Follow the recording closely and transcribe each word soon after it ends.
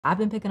I've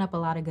been picking up a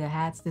lot of good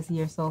hats this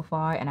year so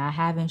far, and I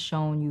haven't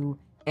shown you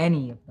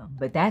any of them,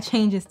 but that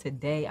changes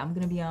today. I'm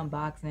gonna be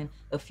unboxing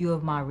a few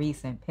of my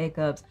recent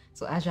pickups.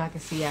 So as y'all can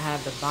see, I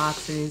have the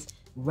boxes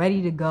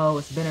ready to go.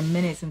 It's been a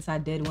minute since I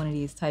did one of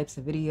these types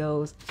of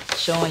videos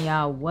showing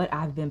y'all what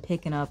I've been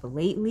picking up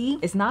lately.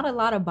 It's not a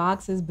lot of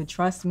boxes, but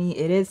trust me,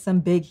 it is some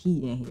big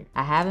heat in here.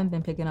 I haven't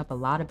been picking up a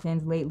lot of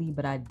pins lately,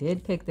 but I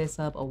did pick this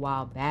up a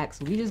while back.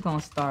 So we just gonna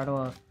start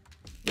off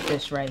with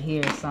this right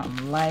here,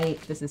 something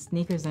light. This is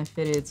Sneakers and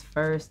Fitteds'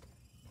 first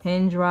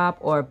pin drop,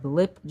 or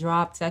blip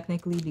drop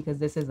technically, because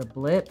this is a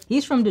blip.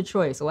 He's from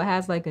Detroit, so it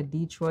has like a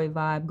Detroit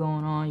vibe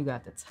going on. You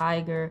got the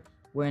tiger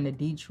wearing the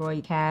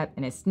Detroit cap,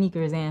 and it's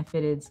Sneakers and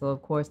Fitteds, so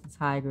of course the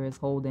tiger is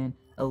holding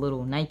a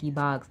little Nike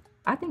box.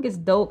 I think it's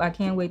dope. I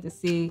can't wait to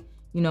see,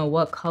 you know,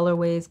 what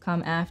colorways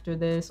come after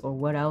this or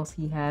what else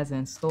he has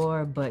in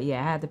store. But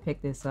yeah, I had to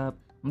pick this up.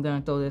 I'm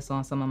gonna throw this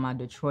on some of my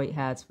Detroit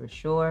hats for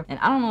sure. And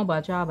I don't know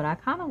about y'all, but I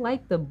kind of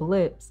like the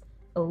blips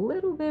a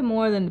little bit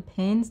more than the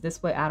pins.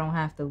 This way I don't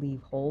have to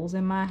leave holes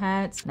in my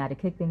hats. Now to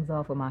kick things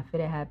off with my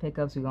fitted hat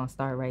pickups, we're gonna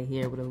start right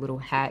here with a little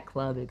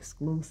HatClub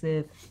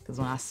exclusive. Because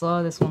when I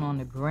saw this one on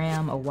the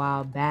gram a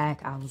while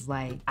back, I was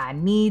like, I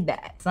need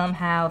that.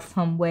 Somehow,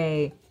 some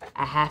way,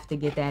 I have to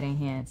get that in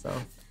hand. So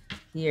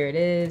here it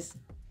is.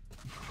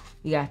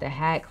 You got the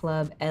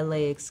HatClub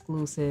LA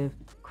exclusive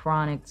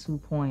Chronic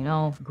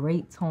 2.0.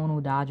 Great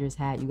tonal Dodgers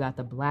hat. You got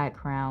the black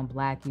crown,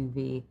 black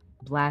UV,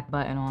 black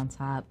button on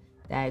top.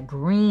 That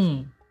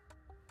green,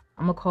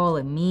 I'm gonna call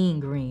it mean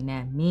green.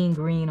 That mean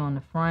green on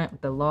the front with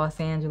the Los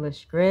Angeles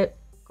script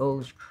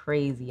goes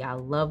crazy. I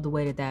love the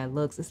way that that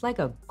looks. It's like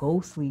a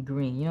ghostly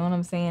green, you know what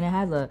I'm saying? It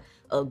has a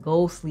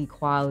ghostly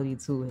quality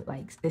to it.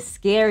 Like, it's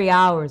scary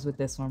hours with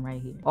this one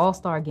right here.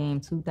 All-Star Game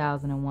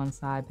 2001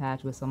 side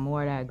patch with some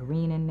more of that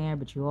green in there,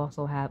 but you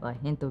also have a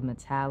hint of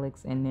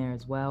metallics in there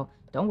as well.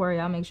 Don't worry,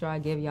 I'll make sure I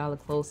give y'all a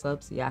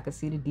close-up so y'all can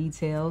see the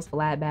details.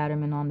 Flat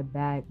batterman on the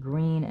back,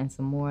 green, and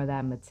some more of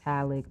that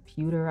metallic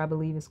pewter, I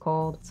believe it's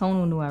called.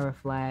 Tonal New Era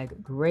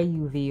flag, gray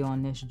UV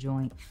on this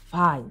joint.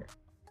 Fire.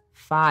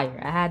 Fire.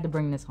 I had to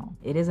bring this home.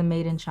 It is a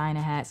made in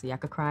China hat, so y'all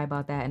could cry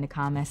about that in the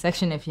comment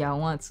section if y'all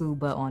want to,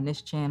 but on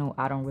this channel,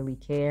 I don't really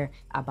care.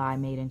 I buy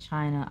made in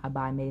China, I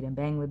buy made in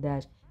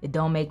Bangladesh. It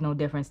don't make no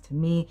difference to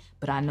me,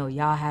 but I know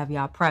y'all have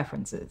y'all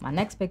preferences. My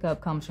next pickup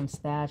comes from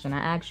Stash, and I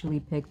actually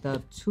picked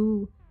up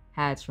two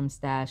hats from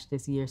Stash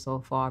this year so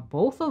far,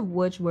 both of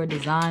which were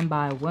designed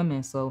by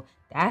women, so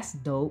that's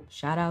dope.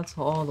 Shout out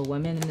to all the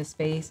women in the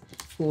space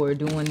who are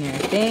doing their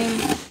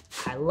thing.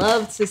 I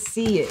love to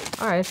see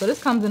it. All right, so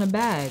this comes in a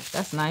bag.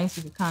 That's nice.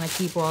 You can kind of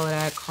keep all of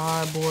that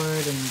cardboard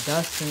and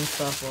dust and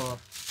stuff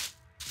off.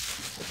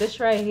 But this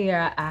right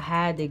here, I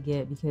had to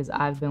get because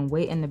I've been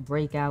waiting to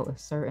break out a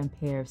certain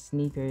pair of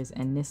sneakers,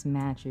 and this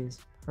matches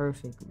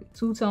perfectly.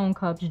 Two-tone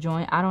cups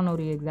joint. I don't know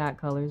the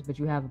exact colors, but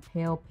you have a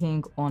pale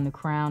pink on the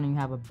crown, and you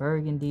have a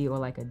burgundy or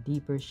like a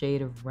deeper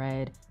shade of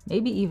red,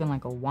 maybe even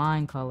like a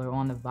wine color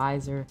on the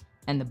visor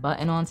and the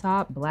button on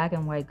top. Black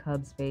and white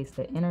Cubs face.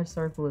 The inner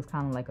circle is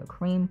kind of like a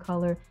cream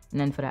color, and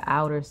then for the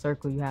outer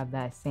circle you have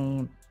that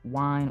same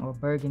wine or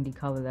burgundy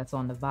color that's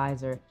on the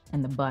visor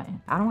and the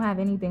button. I don't have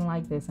anything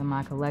like this in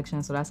my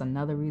collection, so that's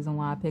another reason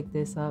why I picked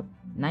this up.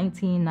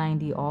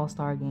 1990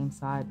 All-Star Game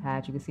side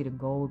patch. You can see the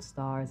gold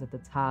stars at the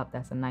top.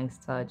 That's a nice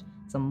touch.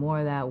 Some more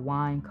of that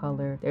wine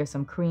color. There's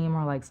some cream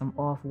or like some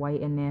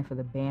off-white in there for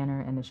the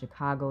banner, and the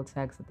Chicago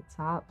text at the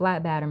top.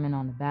 Flat batterman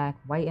on the back,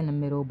 white in the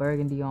middle,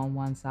 burgundy on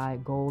one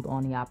side, gold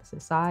on the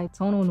opposite side.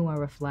 Tonal New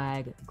Era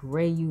flag,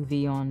 gray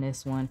UV on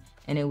this one,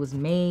 and it was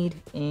made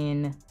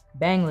in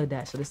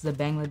Bangladesh. So this is a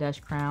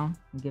Bangladesh crown.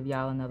 I'll give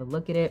y'all another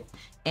look at it.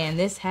 And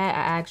this hat I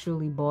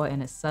actually bought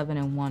in a 7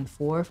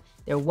 1/4.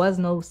 There was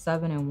no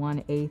 7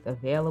 1/8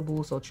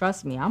 available, so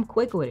trust me, I'm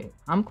quick with it.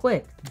 I'm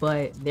quick,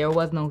 but there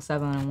was no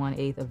 7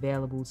 1/8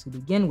 available to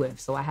begin with,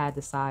 so I had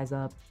to size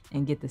up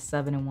and get the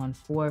 7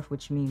 1/4,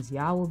 which means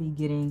y'all will be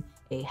getting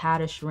a how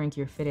to shrink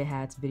your fitted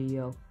hats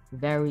video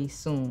very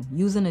soon,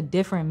 using a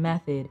different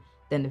method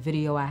than the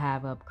video I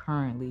have up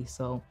currently.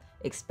 So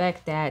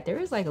expect that. There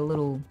is like a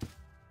little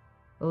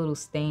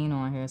stain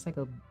on here. It's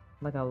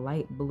like a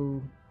light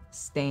blue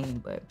stain,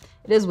 but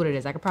it is what it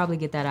is. I could probably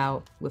get that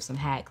out with some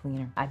hat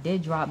cleaner. I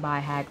did drop by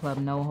HatClub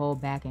No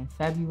Hold back in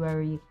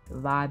February. The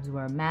vibes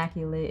were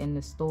immaculate in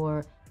the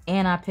store,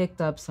 and I picked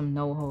up some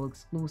No Hold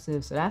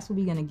exclusives, so that's what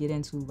we're gonna get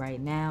into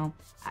right now.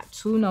 I have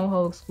two No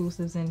Hold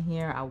exclusives in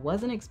here. I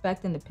wasn't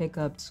expecting to pick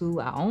up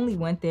two. I only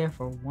went there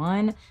for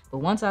one, but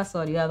once I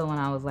saw the other one,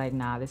 I was like,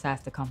 nah, this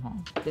has to come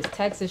home. This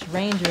Texas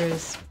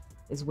Rangers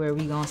is where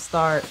we gonna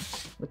start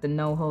with the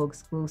No Hold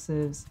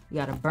exclusives. You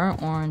got a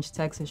burnt orange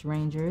Texas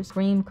Rangers,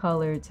 cream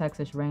colored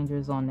Texas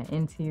Rangers on the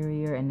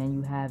interior, and then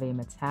you have a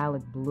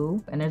metallic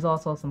blue. And there's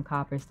also some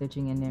copper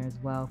stitching in there as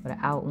well for the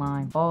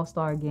outline.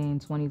 All-Star Game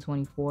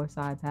 2024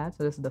 side patch.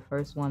 So this is the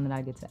first one that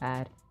I get to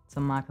add to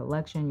my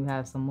collection. You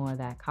have some more of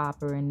that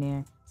copper in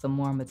there, some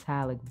more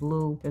metallic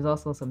blue. There's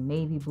also some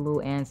navy blue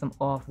and some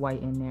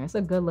off-white in there. It's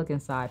a good looking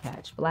side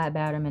patch. Flat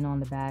batterman on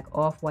the back,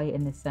 off-white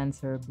in the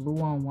center,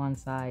 blue on one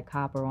side,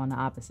 copper on the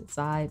opposite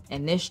side.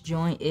 And this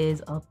joint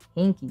is a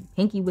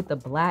pinky with the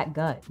black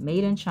gut,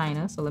 made in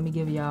China. So let me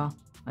give y'all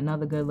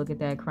another good look at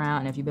that crown.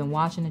 And if you've been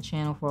watching the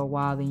channel for a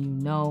while, then you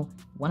know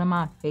one of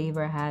my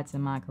favorite hats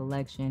in my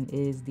collection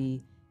is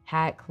the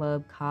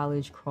HatClub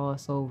College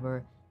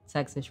Crossover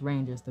Texas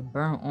Rangers, the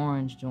burnt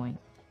orange joint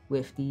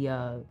with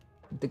the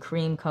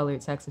cream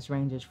colored Texas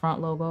Rangers front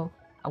logo.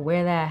 I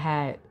wear that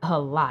hat a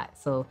lot.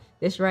 So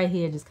this right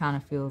here just kind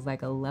of feels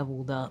like a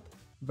leveled up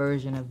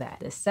version of that.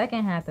 The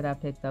second hat that I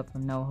picked up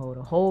from NoHo,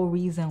 the whole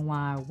reason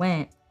why I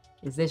went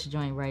is this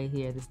joint right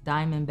here, this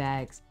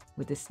Diamondbacks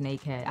with the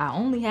snake head. I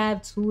only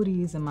have 2 of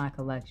these in my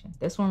collection.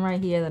 This one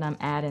right here that I'm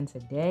adding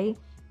today,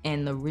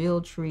 and the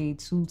Real Tree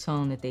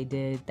two-tone that they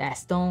did, that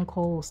Stone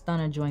Cold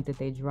Stunner joint that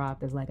they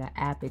dropped is like an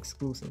app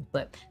exclusive.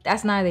 But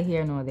that's neither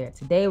here nor there.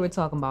 Today we're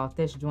talking about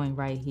this joint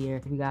right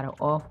here. We got an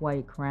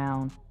off-white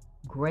crown,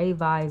 gray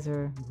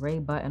visor, gray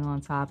button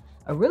on top,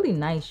 a really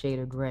nice shade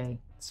of gray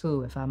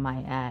too, if I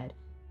might add.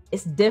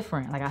 It's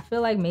different. Like, I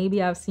feel like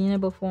maybe I've seen it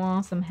before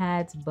on some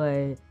hats,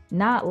 but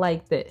not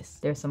like this.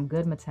 There's some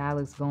good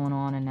metallics going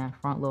on in that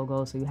front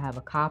logo. So you have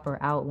a copper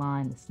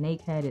outline. The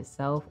snake head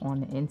itself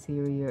on the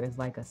interior is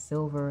like a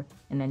silver.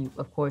 And then,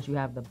 of course, you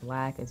have the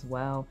black as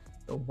well.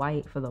 The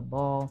white for the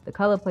ball. The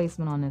color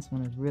placement on this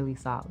one is really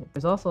solid.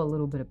 There's also a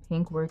little bit of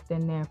pink worked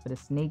in there for the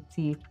snake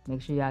teeth.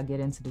 Make sure y'all get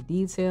into the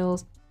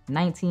details.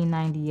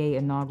 1998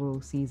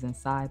 inaugural season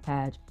side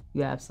patch.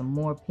 You have some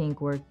more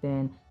pink worked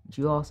in. But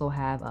you also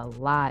have a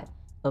lot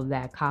of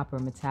that copper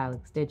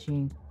metallic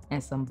stitching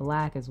and some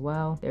black as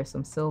well. There's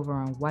some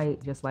silver and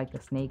white, just like the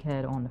snake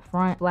head on the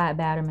front. Flat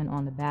batterman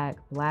on the back,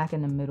 black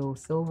in the middle,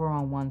 silver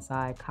on one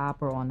side,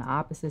 copper on the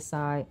opposite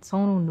side.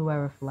 Tonal New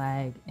Era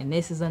flag. And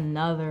this is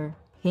another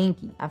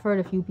pinky. I've heard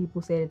a few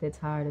people say that they're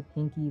tired of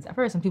pinkies. I've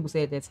heard some people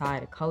say that they're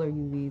tired of color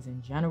UVs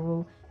in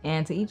general.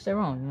 And to each their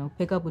own, you know,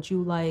 pick up what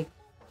you like.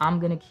 I'm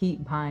gonna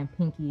keep buying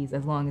pinkies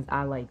as long as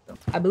I like them.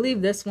 I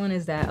believe this one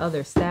is that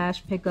other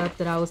stash pickup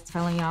that I was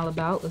telling y'all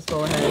about. Let's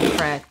go ahead and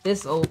crack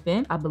this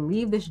open. I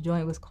believe this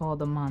joint was called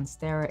the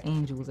Monstera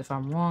Angels. If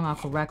I'm wrong, I'll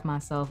correct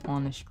myself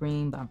on the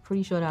screen, but I'm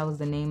pretty sure that was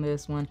the name of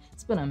this one.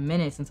 It's been a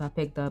minute since I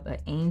picked up an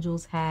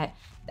Angels hat.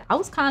 I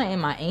was kind of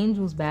in my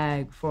Angels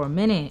bag for a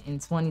minute in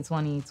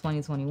 2020,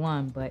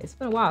 2021, but it's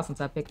been a while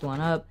since I picked one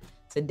up.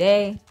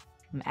 Today,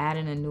 I'm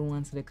adding a new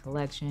one to the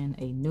collection,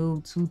 a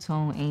new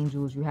two-tone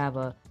Angels. You have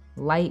a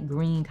light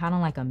green, kind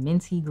of like a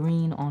minty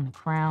green on the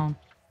crown,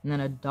 and then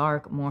a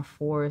dark, more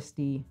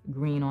foresty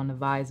green on the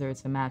visor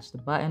to match the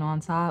button on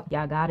top.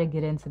 Y'all gotta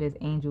get into this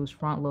Angels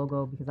front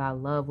logo because I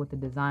love what the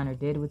designer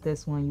did with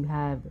this one. You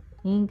have the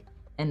pink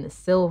and the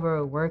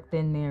silver worked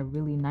in there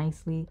really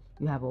nicely.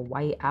 You have a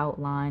white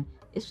outline.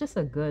 It's just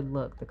a good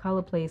look. The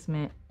color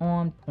placement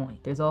on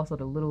point. There's also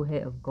the little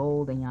hit of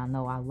gold, and y'all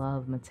know I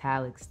love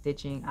metallic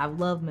stitching. I've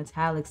loved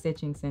metallic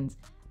stitching since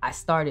I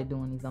started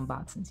doing these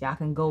unboxings. Y'all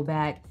can go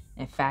back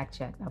and fact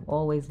check. I've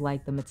always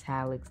liked the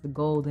metallics, the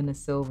gold and the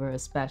silver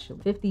especially.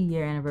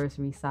 50-year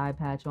anniversary side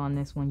patch on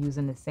this one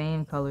using the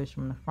same colors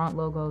from the front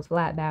logos.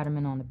 Flat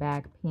batterman on the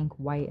back, pink,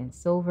 white, and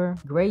silver.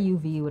 Gray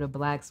UV with a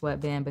black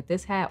sweatband, but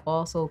this hat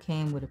also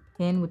came with a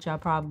pin, which y'all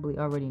probably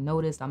already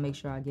noticed. I'll make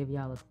sure I give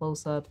y'all a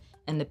close-up.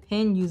 And the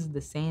pin uses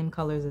the same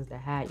colors as the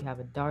hat. You have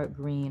a dark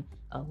green,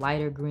 a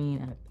lighter green,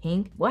 and a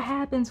pink. What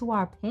happened to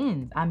our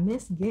pins? I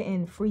miss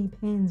getting free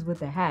pins with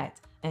the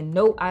hats. And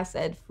note, I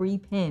said free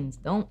pins.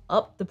 Don't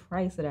up the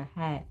price of the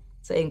hat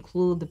to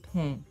include the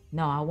pin.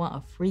 No, I want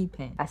a free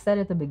pin. I said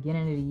at the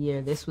beginning of the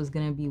year, this was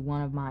gonna be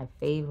one of my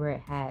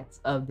favorite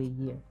hats of the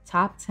year.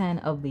 Top 10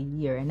 of the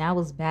year, and that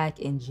was back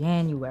in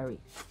January.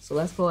 So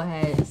let's go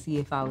ahead and see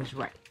if I was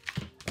right.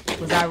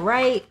 Was I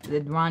right?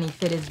 The Rahnni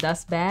Fitteds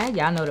dust bag.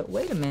 Y'all know that,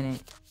 wait a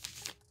minute.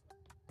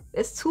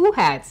 There's 2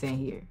 hats in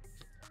here.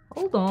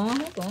 Hold on.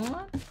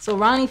 So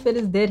Rahnni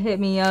Fitteds did hit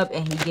me up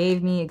and he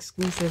gave me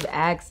exclusive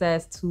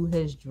access to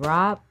his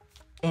drop.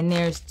 And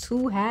there's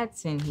 2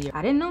 hats in here.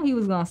 I didn't know he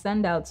was gonna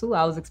send out 2.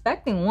 I was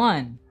expecting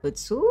 1, but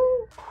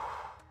 2?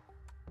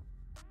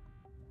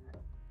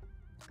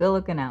 Good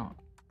looking out.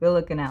 Good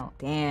looking out.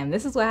 Damn,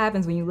 this is what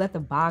happens when you let the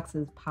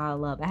boxes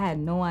pile up. I had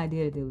no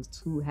idea that there was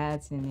 2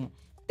 hats in there.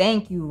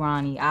 Thank you,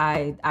 Rahnni.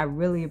 I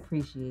really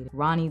appreciate it.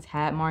 Ronnie's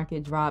hat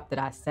market drop that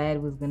I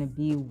said was gonna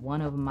be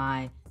one of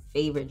my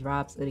favorite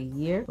drops of the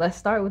year. Let's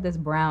start with this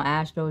brown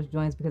Astros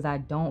joints because I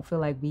don't feel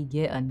like we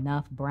get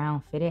enough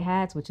brown fitted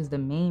hats, which is the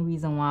main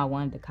reason why I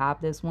wanted to cop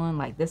this one.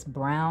 Like this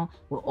brown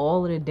with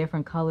all of the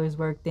different colors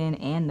worked in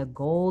and the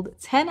gold,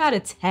 10 out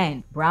of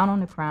 10. Brown on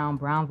the crown,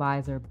 brown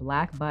visor,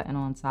 black button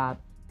on top,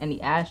 and the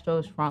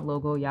Astros front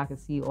logo. Y'all can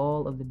see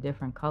all of the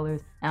different colors.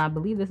 And I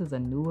believe this is a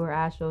newer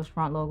Astros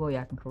front logo.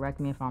 Y'all can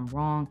correct me if I'm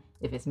wrong,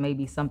 if it's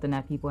maybe something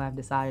that people have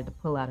decided to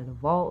pull out of the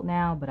vault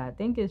now, but I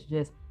think it's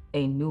just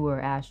a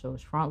newer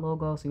Astros front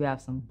logo. So you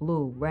have some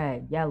blue,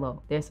 red,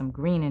 yellow. There's some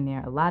green in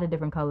there. A lot of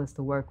different colors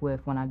to work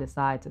with when I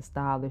decide to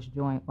style this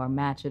joint or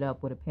match it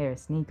up with a pair of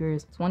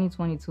sneakers.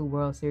 2022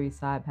 World Series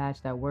side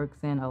patch that works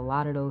in a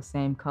lot of those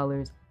same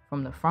colors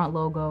from the front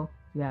logo.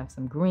 You have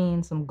some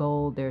green, some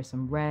gold, there's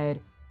some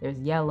red, there's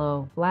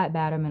yellow, flat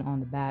batterman on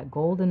the back,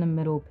 gold in the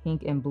middle,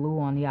 pink and blue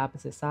on the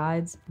opposite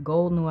sides,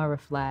 gold New Era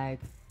flag,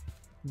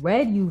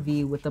 red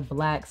UV with a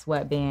black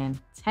sweatband,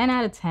 10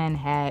 out of 10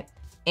 hat,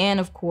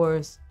 and of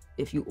course,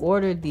 if you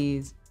ordered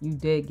these, you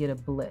did get a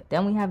blip.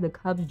 Then we have the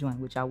Cubs joint,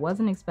 which I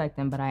wasn't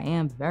expecting, but I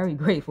am very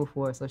grateful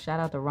for. So shout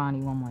out to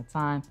Rahnni one more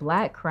time.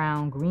 Black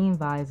crown, green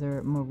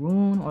visor,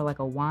 maroon or like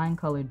a wine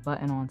colored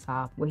button on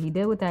top. What he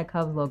did with that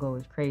Cubs logo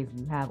is crazy.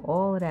 You have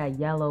all of that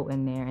yellow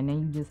in there, and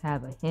then you just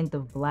have a hint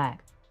of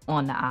black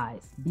on the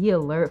eyes. Be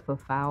alert for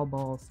foul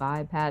ball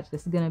side patch.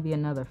 This is gonna be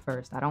another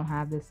first. I don't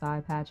have this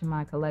side patch in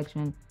my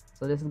collection,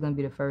 so this is going to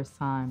be the first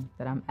time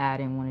that I'm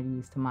adding one of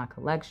these to my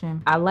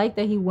collection. I like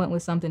that he went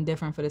with something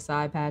different for the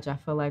side patch. I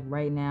feel like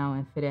right now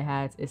in fitted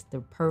hats, it's the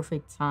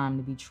perfect time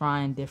to be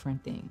trying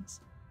different things.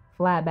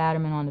 Flat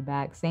batterman on the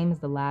back, same as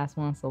the last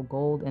one. So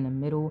gold in the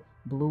middle,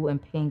 blue and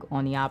pink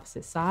on the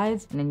opposite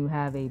sides. And then you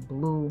have a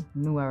blue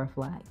New Era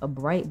flag. A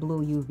bright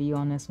blue UV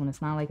on this one.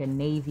 It's not like a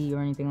navy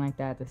or anything like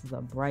that. This is a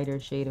brighter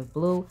shade of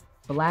blue.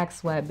 Black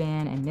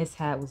sweatband, and this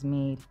hat was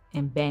made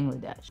in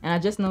Bangladesh. And I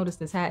just noticed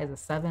this hat is a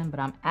 7, but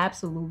I'm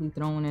absolutely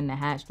throwing in the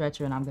hat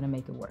stretcher and I'm gonna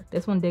make it work.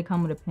 This one did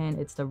come with a pin.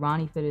 It's the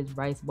Rahnni Fitteds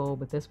rice bowl,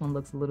 but this one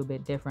looks a little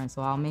bit different.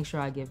 So I'll make sure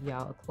I give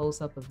y'all a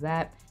close-up of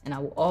that, and I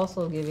will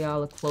also give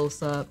y'all a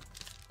close-up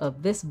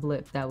of this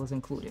blip that was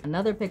included.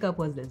 Another pickup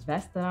was this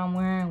vest that I'm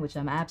wearing, which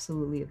I'm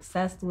absolutely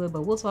obsessed with,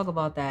 but we'll talk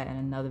about that in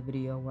another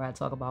video where I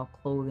talk about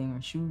clothing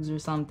or shoes or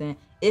something.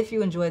 If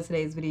you enjoyed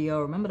today's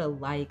video, remember to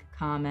like,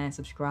 comment,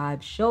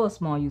 subscribe, show a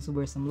small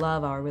YouTuber some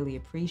love. I would really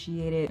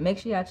appreciate it. Make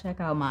sure y'all check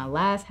out my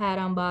last hat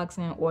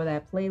unboxing or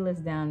that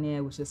playlist down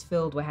there, which is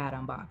filled with hat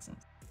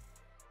unboxings.